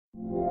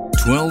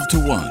12 to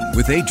 1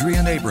 with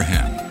Adrian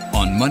Abraham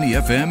on Money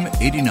FM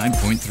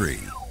 89.3.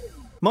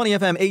 Money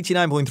FM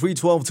 89.3,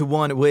 12 to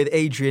 1 with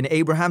Adrian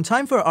Abraham.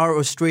 Time for our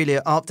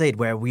Australia update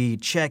where we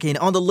check in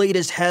on the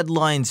latest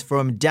headlines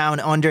from Down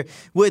Under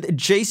with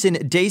Jason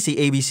Dacey,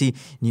 ABC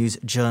News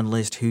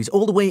journalist who's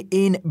all the way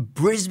in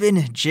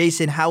Brisbane.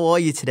 Jason, how are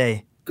you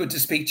today? Good to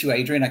speak to you,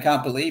 Adrian. I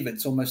can't believe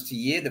it's almost a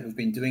year that we've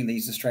been doing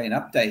these Australian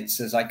updates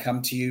as I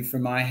come to you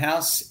from my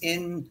house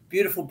in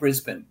beautiful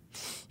Brisbane.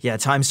 Yeah,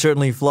 time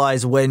certainly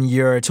flies when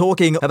you're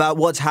talking about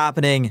what's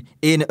happening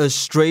in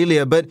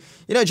Australia. But,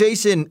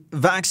 Jason,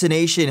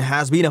 vaccination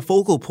has been a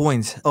focal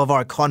point of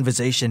our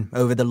conversation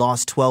over the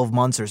last 12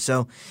 months or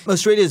so.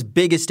 Australia's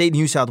biggest state,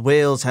 New South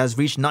Wales, has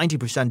reached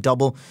 90%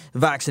 double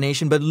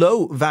vaccination, but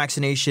low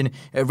vaccination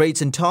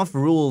rates and tough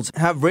rules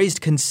have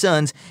raised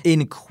concerns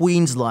in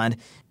Queensland.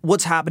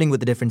 What's happening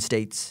with the different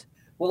states?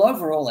 Well,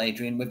 overall,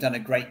 Adrian, we've done a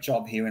great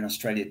job here in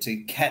Australia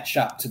to catch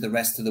up to the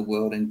rest of the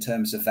world in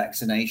terms of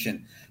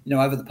vaccination.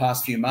 Over the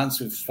past few months,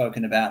 we've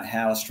spoken about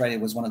how Australia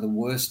was one of the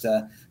worst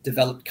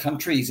developed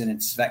countries in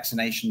its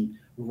vaccination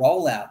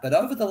rollout. But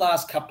over the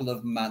last couple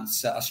of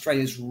months,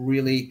 Australia's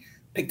really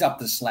picked up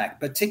the slack,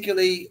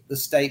 particularly the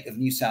state of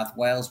New South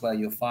Wales, where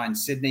you'll find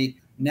Sydney.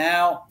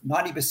 Now,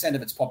 90%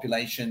 of its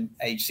population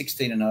aged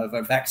 16 and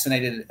over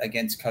vaccinated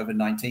against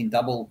COVID-19,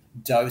 double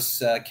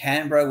dose.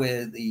 Canberra,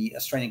 where the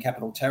Australian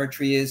Capital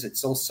Territory is,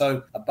 it's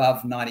also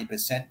above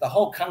 90%. The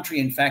whole country,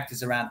 in fact,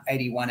 is around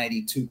 81,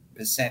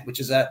 82%,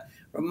 which is a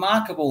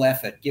remarkable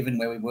effort given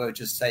where we were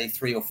just, say,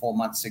 3 or 4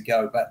 months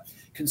ago. But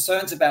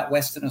concerns about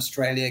Western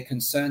Australia,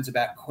 concerns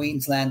about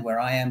Queensland, where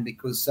I am,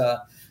 because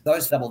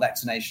those double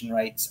vaccination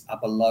rates are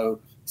below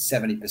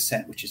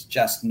 70%, which is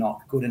just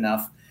not good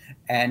enough.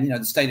 And,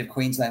 the state of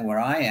Queensland, where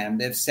I am,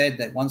 they've said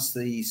that once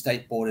the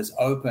state borders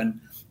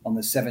open on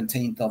the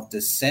 17th of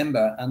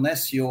December,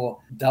 unless you're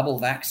double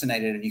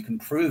vaccinated and you can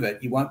prove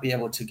it, you won't be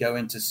able to go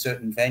into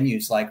certain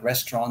venues like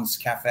restaurants,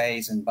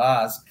 cafes and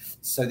bars.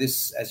 So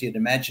this, as you'd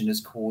imagine,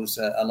 has caused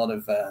a lot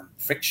of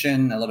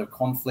friction, a lot of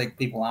conflict.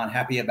 People aren't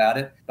happy about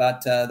it.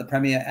 But the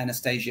Premier,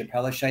 Anastasia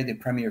Palaszczuk, the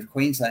Premier of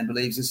Queensland,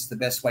 believes this is the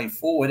best way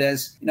forward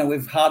as,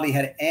 we've hardly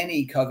had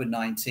any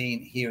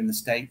COVID-19 here in the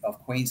state of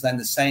Queensland.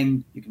 The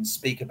same you can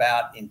speak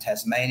about in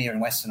Tasmania and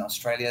Western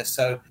Australia.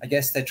 So I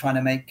guess they're trying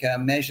to make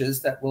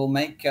measures that will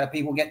make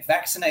people get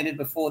vaccinated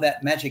before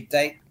that magic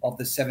date of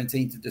the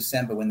 17th of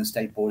December when the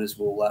state borders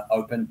will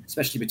open,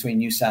 especially between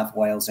New South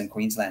Wales and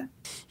Queensland.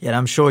 Yeah,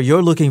 I'm sure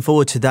you're looking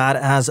forward to that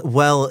as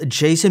well,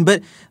 Jason.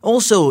 But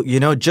also,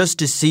 just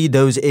to see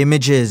those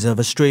images of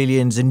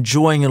Australians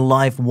enjoying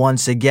life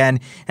once again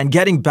and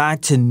getting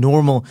back to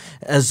normal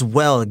as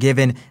well,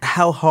 given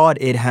how hard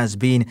it has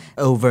been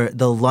over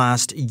the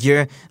last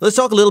year. Let's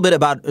talk a little bit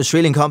about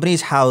Australian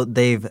companies, how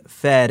they've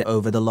fared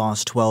over the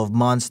last 12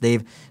 months.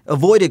 They've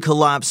avoided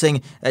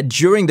collapsing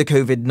during the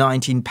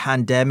COVID-19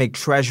 pandemic.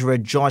 Treasurer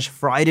Josh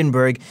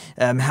Frydenberg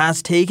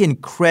has taken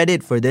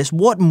credit for this.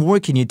 What more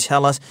can you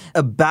tell us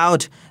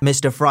about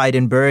Mr.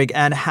 Frydenberg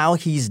and how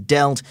he's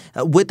dealt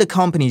with the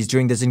companies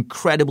during this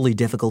incredibly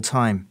difficult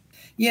time?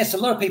 Yes, a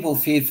lot of people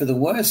feared for the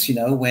worst,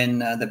 when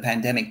the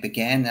pandemic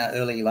began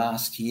early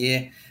last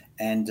year.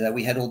 And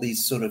we had all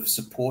these sort of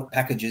support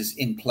packages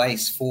in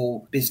place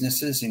for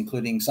businesses,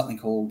 including something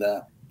called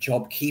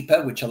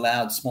JobKeeper, which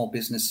allowed small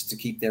businesses to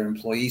keep their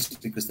employees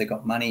because they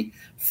got money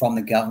from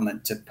the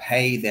government to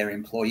pay their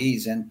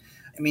employees. And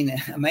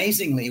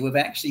amazingly, we've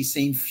actually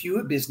seen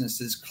fewer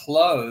businesses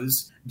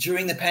close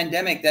during the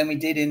pandemic than we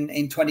did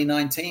in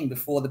 2019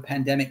 before the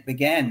pandemic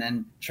began.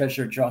 And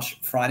Treasurer Josh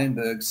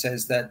Frydenberg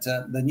says that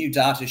the new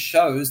data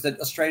shows that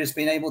Australia's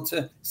been able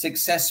to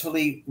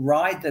successfully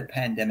ride the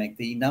pandemic.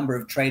 The number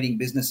of trading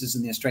businesses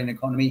in the Australian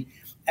economy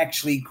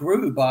actually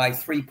grew by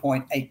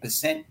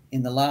 3.8%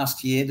 in the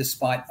last year,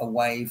 despite a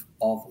wave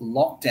of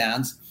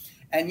lockdowns.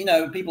 And,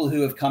 people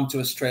who have come to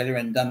Australia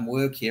and done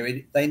work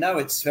here, they know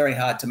it's very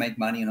hard to make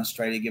money in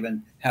Australia,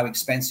 given how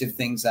expensive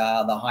things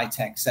are, the high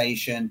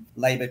taxation,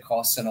 labour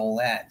costs and all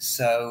that.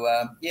 So,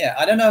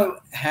 I don't know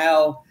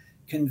how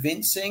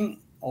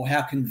convincing or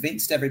how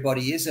convinced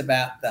everybody is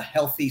about the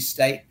healthy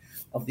state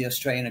of the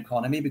Australian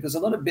economy, because a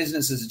lot of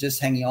businesses are just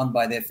hanging on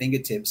by their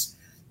fingertips.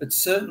 But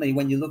certainly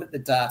when you look at the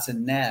data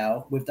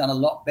now, we've done a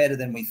lot better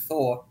than we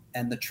thought.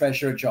 And the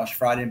Treasurer, Josh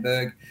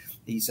Frydenberg,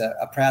 he's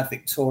a proud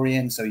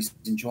Victorian, so he's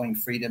enjoying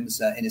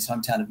freedoms in his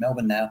hometown of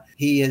Melbourne now.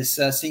 He has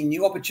seen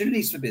new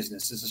opportunities for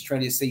business as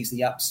Australia sees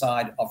the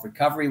upside of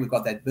recovery. We've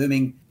got that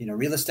booming,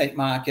 real estate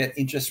market.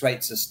 Interest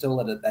rates are still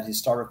at that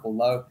historical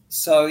low.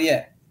 So,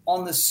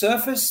 on the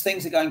surface,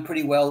 things are going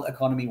pretty well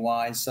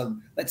economy-wise. So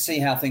let's see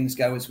how things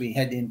go as we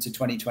head into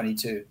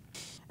 2022.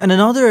 And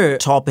another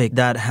topic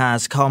that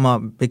has come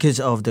up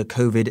because of the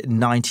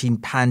COVID-19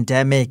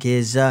 pandemic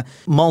is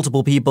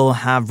multiple people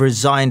have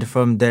resigned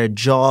from their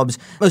jobs.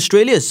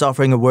 Australia is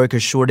suffering a worker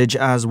shortage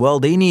as well.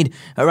 They need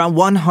around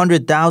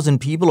 100,000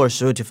 people or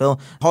so to fill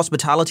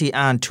hospitality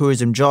and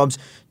tourism jobs,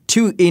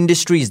 two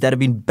industries that have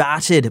been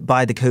battered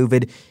by the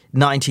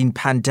COVID-19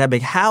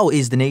 pandemic. How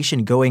is the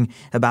nation going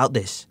about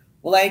this?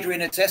 Well,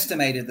 Adrian, it's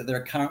estimated that there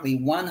are currently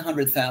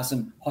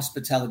 100,000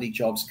 hospitality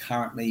jobs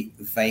currently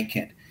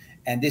vacant.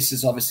 And this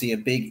is obviously a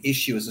big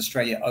issue as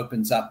Australia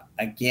opens up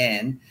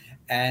again.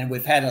 And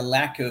we've had a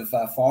lack of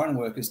foreign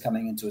workers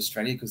coming into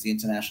Australia because the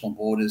international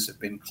borders have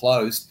been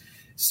closed.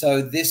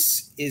 So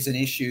this is an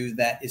issue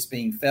that is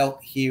being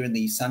felt here in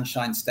the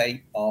Sunshine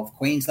State of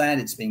Queensland.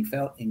 It's being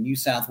felt in New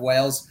South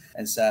Wales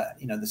as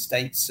the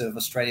states of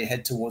Australia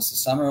head towards the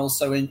summer.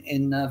 Also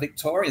in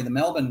Victoria, the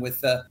Melbourne,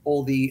 with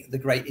all the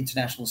great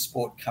international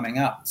sport coming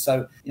up.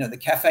 So the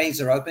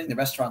cafes are opening, the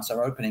restaurants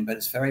are opening, but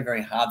it's very,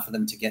 very hard for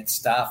them to get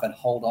staff and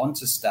hold on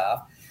to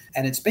staff.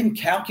 And it's been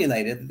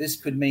calculated that this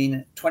could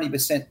mean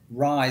 20%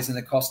 rise in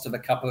the cost of a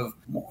cup of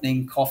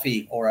morning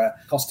coffee or a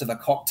cost of a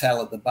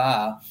cocktail at the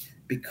bar.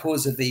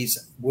 Because of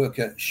these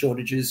worker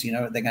shortages, they're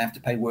going to have to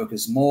pay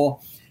workers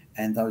more,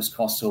 and those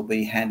costs will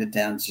be handed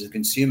down to the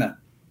consumer.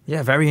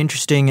 Yeah, very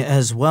interesting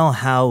as well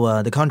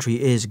how the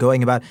country is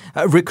going about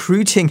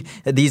recruiting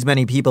these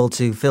many people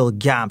to fill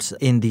gaps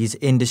in these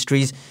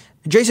industries.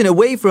 Jason,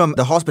 away from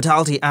the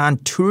hospitality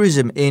and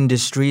tourism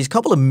industries, a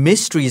couple of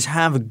mysteries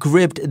have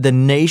gripped the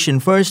nation.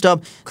 First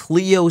up,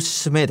 Cleo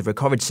Smith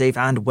recovered safe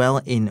and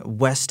well in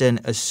Western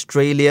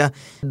Australia.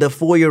 The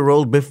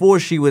 4-year-old, before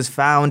she was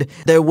found,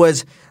 there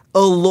was a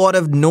lot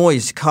of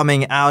noise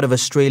coming out of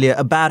Australia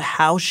about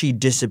how she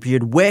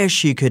disappeared, where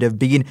she could have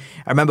been.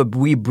 I remember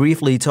we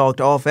briefly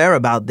talked off air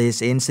about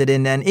this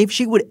incident and if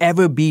she would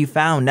ever be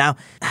found. Now,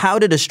 how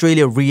did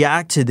Australia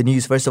react to the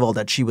news, first of all,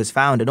 that she was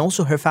found, and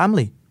also her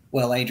family?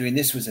 Well, Adrian,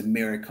 this was a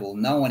miracle.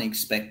 No one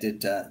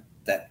expected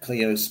that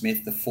Cleo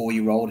Smith, the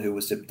 4-year-old who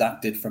was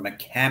abducted from a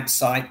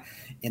campsite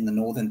in the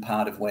northern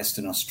part of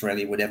Western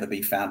Australia, would ever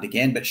be found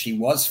again. But she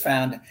was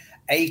found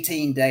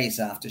 18 days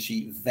after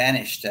she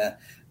vanished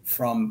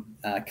from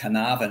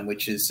Carnarvon,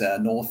 which is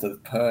north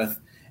of Perth.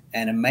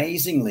 And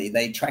amazingly,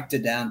 they tracked her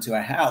down to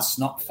a house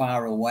not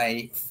far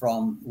away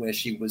from where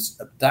she was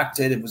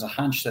abducted. It was a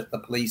hunch that the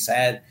police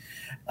had.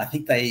 I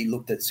think they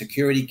looked at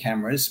security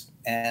cameras,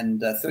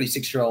 and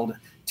 36-year-old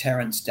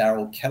Terence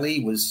Darrell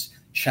Kelly was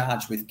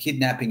charged with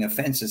kidnapping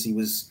offences. He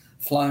was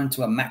flown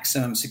to a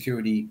maximum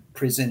security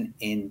prison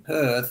in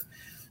Perth.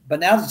 But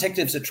now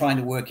detectives are trying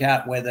to work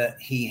out whether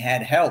he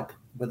had help,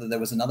 whether there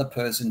was another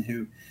person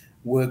who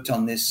worked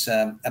on this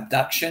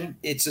abduction.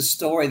 It's a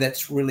story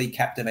that's really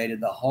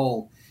captivated the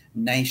whole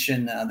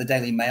nation. The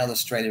Daily Mail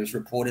Australia has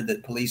reported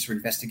that police are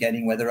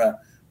investigating whether a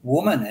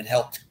woman had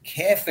helped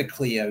care for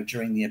Cleo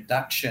during the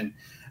abduction.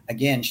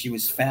 Again, she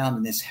was found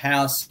in this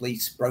house.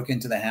 Police broke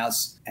into the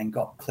house and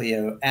got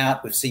Cleo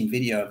out. We've seen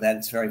video of that.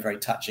 It's very, very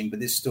touching.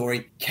 But this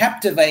story,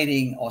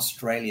 captivating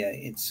Australia.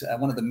 It's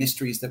one of the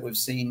mysteries that we've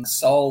seen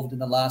solved in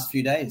the last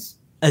few days.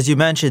 As you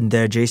mentioned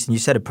there, Jason, you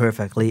said it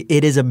perfectly.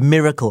 It is a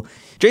miracle.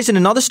 Jason,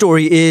 another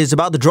story is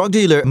about the drug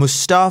dealer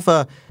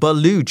Mustafa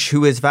Baluch,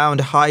 who is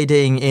found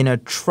hiding in a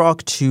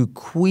truck to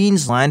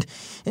Queensland.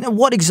 And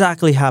what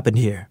exactly happened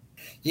here?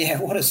 Yeah,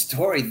 what a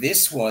story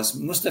this was.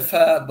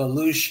 Mustafa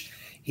Baluch,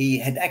 he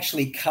had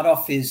actually cut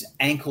off his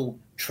ankle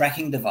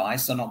tracking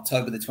device on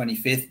October the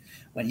 25th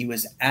when he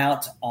was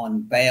out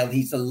on bail.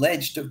 He's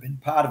alleged to have been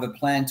part of a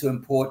plan to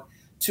import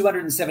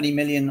 270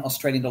 million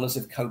Australian dollars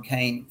of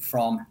cocaine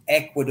from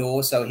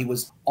Ecuador. So he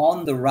was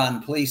on the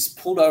run. Police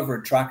pulled over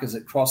a truck as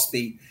it crossed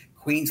the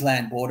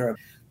Queensland border.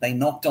 They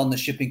knocked on the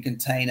shipping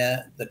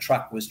container the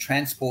truck was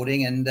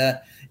transporting, and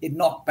it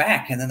knocked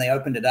back. And then they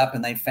opened it up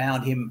and they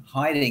found him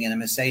hiding in a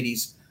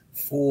Mercedes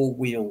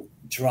 4-wheel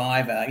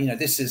driver.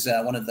 This is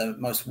one of the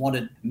most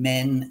wanted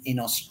men in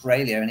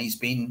Australia, and he's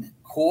been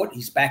caught.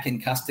 He's back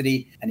in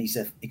custody, and he's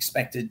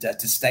expected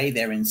to stay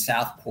there in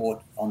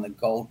Southport on the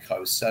Gold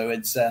Coast. So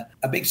it's a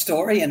big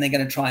story, and they're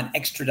going to try and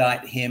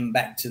extradite him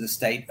back to the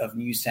state of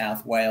New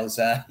South Wales.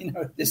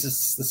 This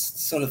is the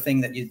sort of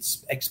thing that you'd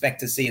expect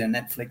to see in a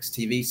Netflix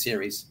TV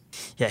series.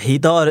 Yeah, he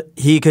thought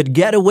he could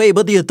get away,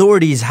 but the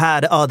authorities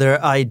had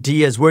other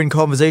ideas. We're in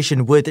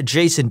conversation with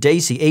Jason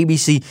Dacey,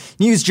 ABC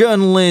News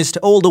journalist,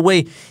 all the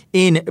way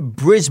in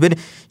Brisbane.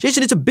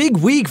 Jason, it's a big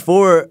week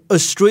for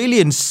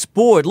Australian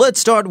sport. Let's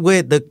start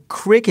with the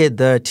cricket,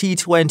 the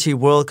T20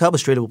 World Cup.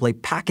 Australia will play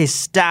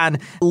Pakistan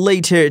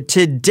later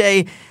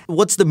today.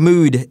 What's the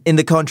mood in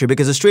the country?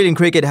 Because Australian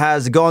cricket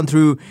has gone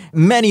through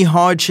many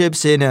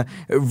hardships in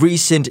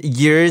recent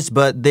years,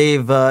 but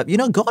they've,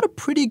 got a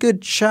pretty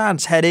good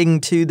chance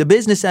heading to the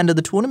business end of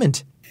the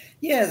tournament.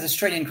 Yeah, the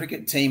Australian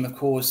cricket team, of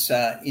course,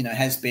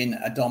 has been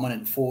a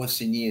dominant force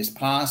in years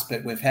past,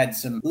 but we've had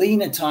some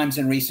leaner times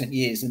in recent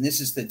years. And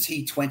this is the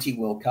T20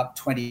 World Cup,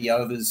 20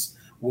 overs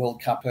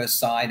World Cup per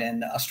side.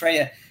 And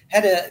Australia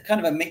had a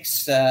kind of a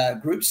mixed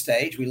group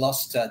stage. We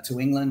lost to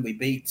England, we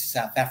beat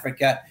South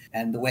Africa,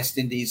 and the West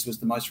Indies was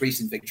the most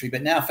recent victory.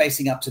 But now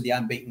facing up to the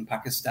unbeaten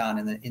Pakistan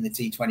in the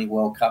T20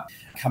 World Cup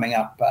coming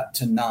up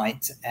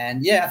tonight.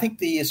 And yeah, I think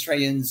the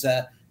Australians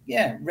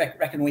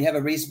reckon we have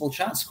a reasonable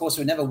chance. Of course,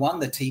 we've never won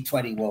the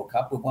T20 World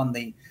Cup. We've won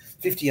the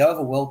 50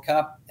 over World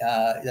Cup.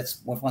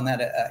 We've won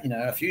that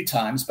a few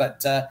times.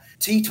 But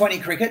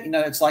T20 cricket,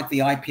 it's like the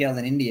IPL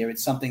in India.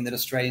 It's something that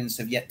Australians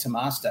have yet to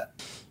master.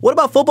 What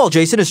about football,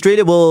 Jason?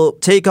 Australia will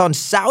take on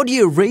Saudi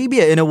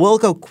Arabia in a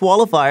World Cup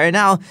qualifier.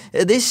 Now,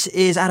 this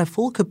is at a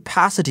full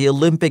capacity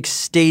Olympic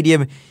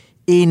Stadium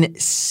in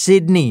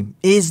Sydney.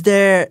 Is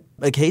there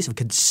a case of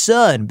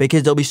concern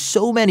because there'll be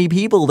so many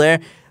people there?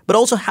 But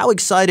also, how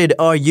excited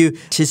are you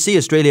to see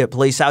Australia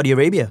play Saudi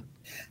Arabia?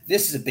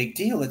 This is a big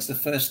deal. It's the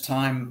first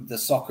time the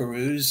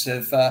Socceroos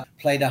have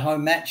played a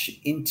home match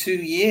in 2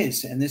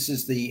 years. And this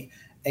is the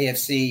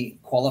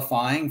AFC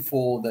qualifying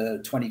for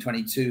the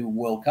 2022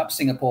 World Cup.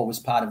 Singapore was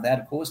part of that,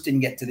 of course, didn't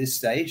get to this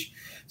stage.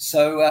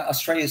 So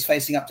Australia's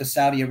facing up to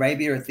Saudi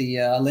Arabia at the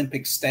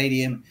Olympic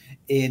Stadium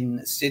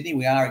in Sydney.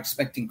 We are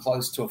expecting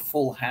close to a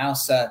full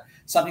house,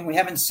 something we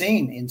haven't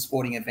seen in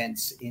sporting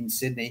events in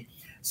Sydney.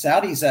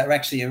 Saudis are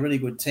actually a really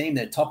good team.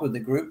 They're top of the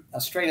group.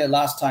 Australia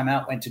last time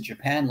out went to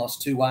Japan,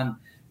 lost 2-1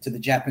 to the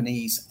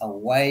Japanese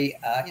away.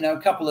 A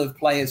couple of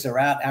players are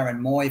out.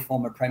 Aaron Moy,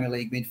 former Premier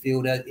League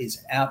midfielder,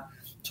 is out.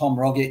 Tom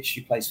Rogic,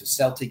 who plays for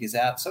Celtic, is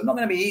out. So not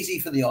going to be easy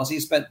for the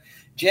Aussies, but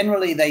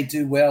generally they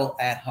do well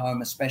at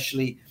home,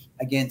 especially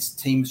against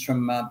teams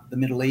from the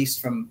Middle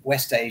East, from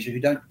West Asia, who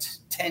don't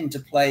tend to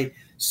play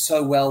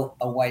so well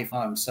away from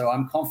home. So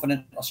I'm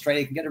confident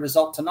Australia can get a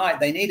result tonight.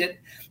 They need it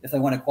if they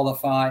want to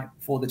qualify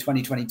for the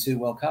 2022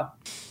 World Cup.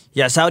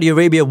 Yeah, Saudi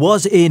Arabia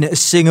was in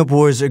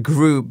Singapore's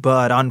group,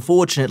 but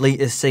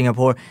unfortunately,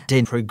 Singapore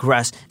didn't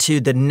progress to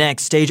the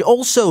next stage.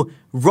 Also,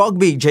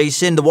 rugby,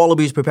 Jason, the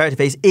Wallabies prepare to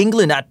face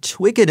England at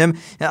Twickenham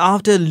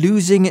after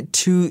losing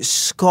to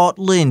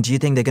Scotland. Do you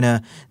think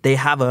they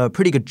have a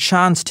pretty good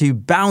chance to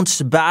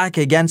bounce back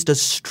against a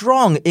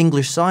strong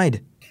English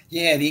side?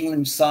 Yeah, the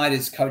England side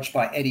is coached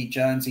by Eddie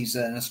Jones. He's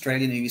an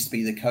Australian who used to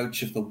be the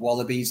coach of the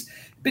Wallabies.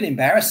 A bit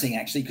embarrassing,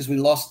 actually, because we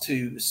lost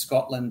to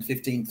Scotland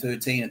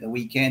 15-13 at the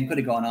weekend. Could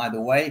have gone either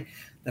way.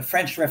 The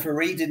French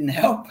referee didn't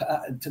help,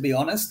 to be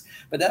honest.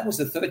 But that was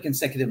the third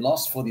consecutive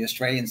loss for the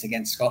Australians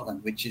against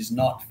Scotland, which is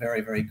not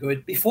very, very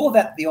good. Before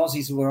that, the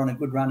Aussies were on a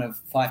good run of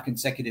 5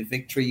 consecutive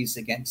victories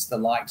against the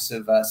likes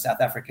of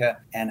South Africa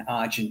and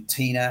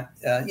Argentina.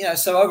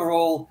 So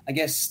overall, I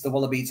guess the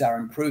Wallabies are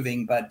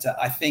improving. But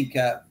I think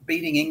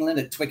beating England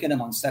at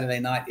Twickenham on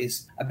Saturday night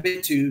is a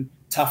bit too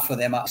tough for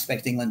them. I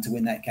expect England to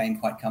win that game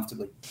quite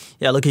comfortably.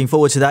 Yeah, looking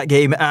forward to that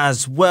game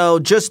as well.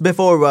 Just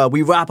before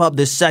we wrap up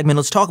this segment,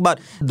 let's talk about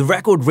the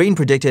record rain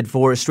predicted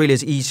for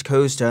Australia's east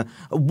coast.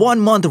 1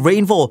 month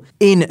rainfall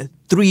in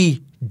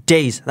 3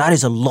 days. That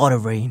is a lot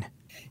of rain.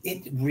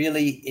 It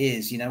really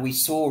is. We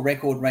saw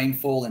record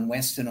rainfall in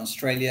Western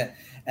Australia,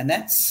 and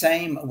that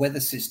same weather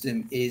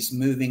system is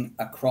moving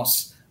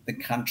across the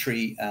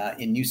country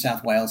in New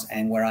South Wales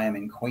and where I am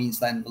in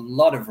Queensland. A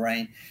lot of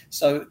rain.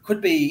 So it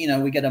could be,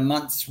 we get a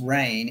month's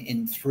rain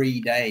in 3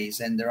 days,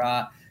 and there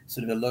are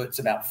sort of alerts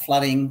about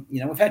flooding.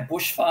 We've had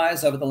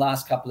bushfires over the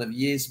last couple of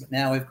years, but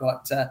now we've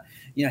got,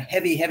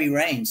 heavy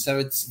rain. So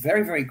it's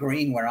very, very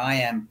green where I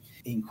am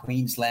in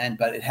Queensland,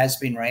 but it has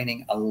been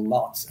raining a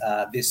lot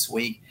this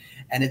week.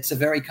 And it's a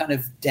very kind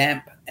of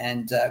damp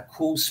and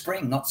cool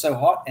spring, not so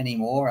hot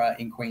anymore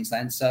in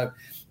Queensland. So,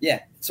 yeah,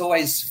 it's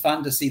always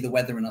fun to see the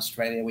weather in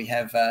Australia. We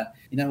have,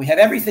 we have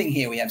everything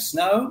here. We have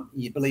snow,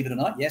 you believe it or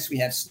not. Yes, we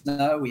have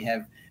snow. We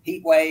have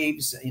heat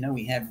waves.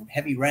 We have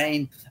heavy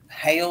rain,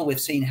 hail.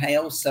 We've seen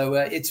hail. So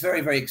it's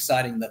very, very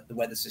exciting that the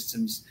weather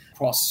systems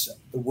across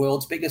the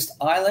world's biggest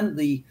island,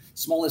 the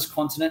smallest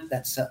continent,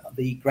 that's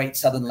the great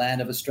southern land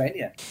of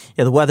Australia.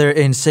 Yeah, the weather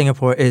in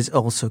Singapore is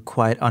also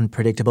quite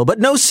unpredictable, but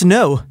no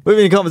snow. We're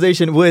in a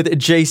conversation with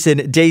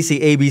Jason Dacey,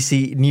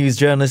 ABC News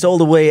journalist, all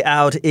the way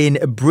out in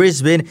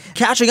Brisbane,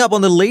 catching up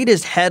on the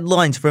latest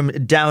headlines from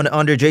down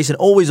under. Jason,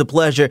 always a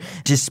pleasure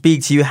to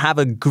speak to you. Have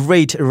a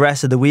great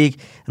rest of the week,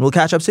 and we'll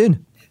catch up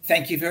soon.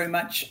 Thank you very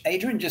much,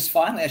 Adrian. Just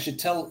finally, I should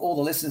tell all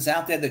the listeners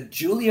out there that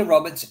Julia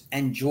Roberts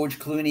and George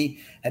Clooney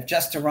have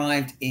just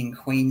arrived in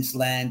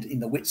Queensland in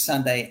the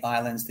Whitsunday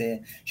Islands. They're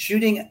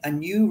shooting a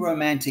new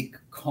romantic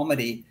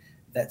comedy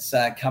that's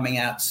coming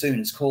out soon.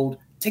 It's called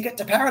Ticket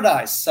to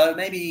Paradise. So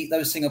maybe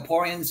those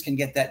Singaporeans can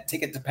get that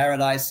ticket to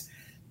paradise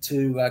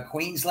to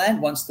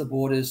Queensland once the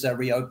borders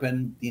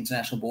reopen, the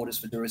international borders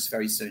for tourists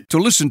very soon. To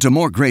listen to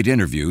more great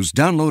interviews,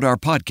 download our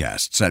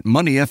podcasts at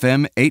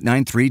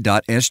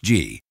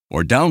moneyfm893.sg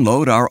or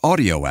download our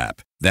audio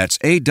app. That's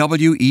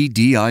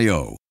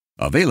AWEDIO.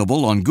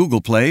 Available on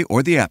Google Play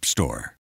or the App Store.